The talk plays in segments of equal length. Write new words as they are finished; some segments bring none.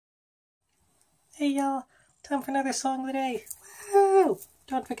Hey y'all, time for another song of the day. Woo!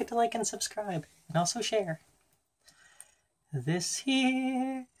 Don't forget to like and subscribe, and also share. This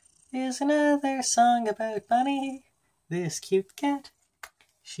here is another song about Bunny, this cute cat.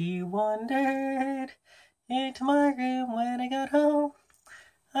 She wandered into my room when I got home.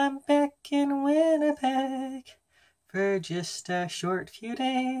 I'm back in Winnipeg for just a short few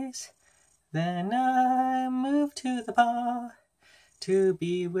days. Then I moved to the paw to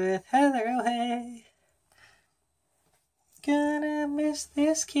be with Heather, oh hey. Gonna miss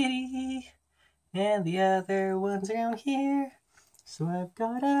this kitty and the other ones around here. So I've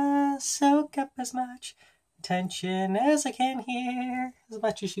gotta soak up as much attention as I can here. As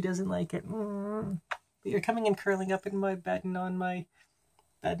much as she doesn't like it. But you're coming and curling up in my bed and on my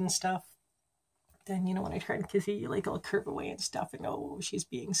bed and stuff. Then, you know, when I try and kiss you, like, I'll curve away and stuff. And oh, she's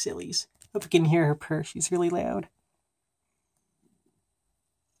being sillies. Hope you can hear her purr. She's really loud.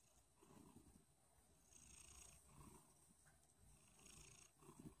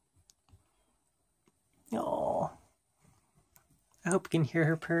 Oh, I hope you can hear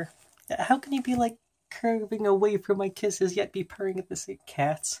her purr. How can you be like curving away from my kisses yet be purring at the same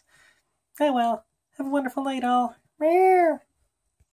cats? Oh well, have a wonderful night all. Meow.